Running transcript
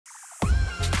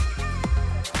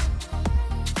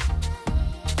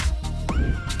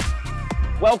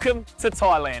Welcome to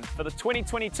Thailand for the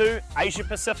 2022 Asia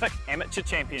Pacific Amateur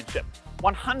Championship.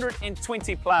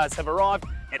 120 players have arrived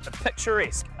at the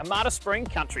picturesque Amata Spring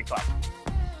Country Club.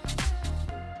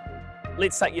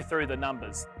 Let's take you through the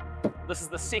numbers. This is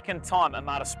the second time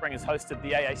Amata Spring has hosted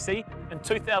the AAC. In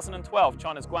 2012,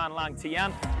 China's Guanlang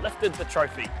Tian lifted the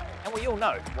trophy, and we all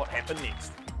know what happened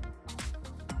next.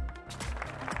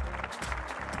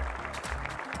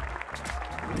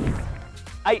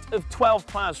 Eight of 12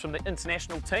 players from the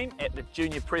international team at the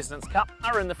Junior President's Cup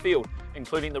are in the field,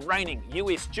 including the reigning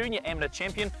US Junior Amateur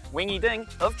Champion Wang Yiding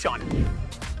of China.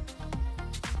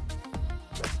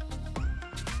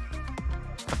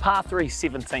 The par 3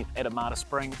 17th at Amata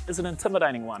Spring is an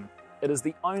intimidating one. It is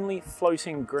the only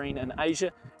floating green in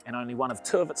Asia and only one of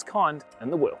two of its kind in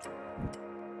the world.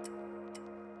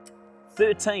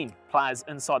 13 players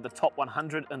inside the top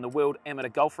 100 in the World Amateur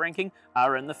Golf Ranking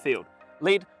are in the field,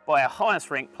 led by our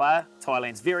highest ranked player,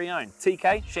 Thailand's very own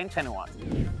TK Shantanuat.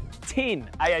 10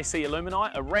 AAC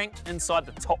alumni are ranked inside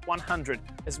the top 100,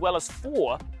 as well as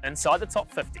 4 inside the top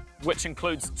 50, which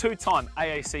includes two-time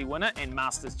AAC winner and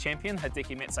Masters champion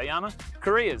Hideki Matsuyama,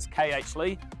 Korea's KH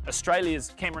Lee,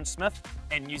 Australia's Cameron Smith,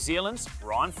 and New Zealand's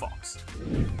Ryan Fox.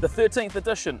 The 13th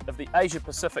edition of the Asia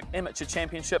Pacific Amateur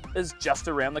Championship is just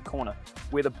around the corner,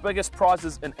 where the biggest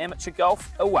prizes in amateur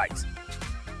golf await.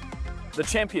 The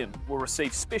champion will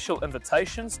receive special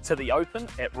invitations to the Open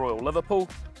at Royal Liverpool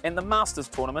and the Masters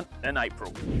tournament in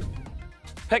April.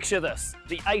 Picture this,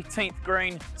 the 18th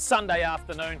green, Sunday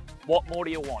afternoon. What more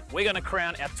do you want? We're going to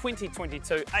crown our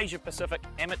 2022 Asia Pacific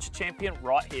Amateur Champion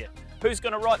right here. Who's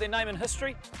going to write their name in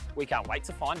history? We can't wait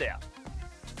to find out.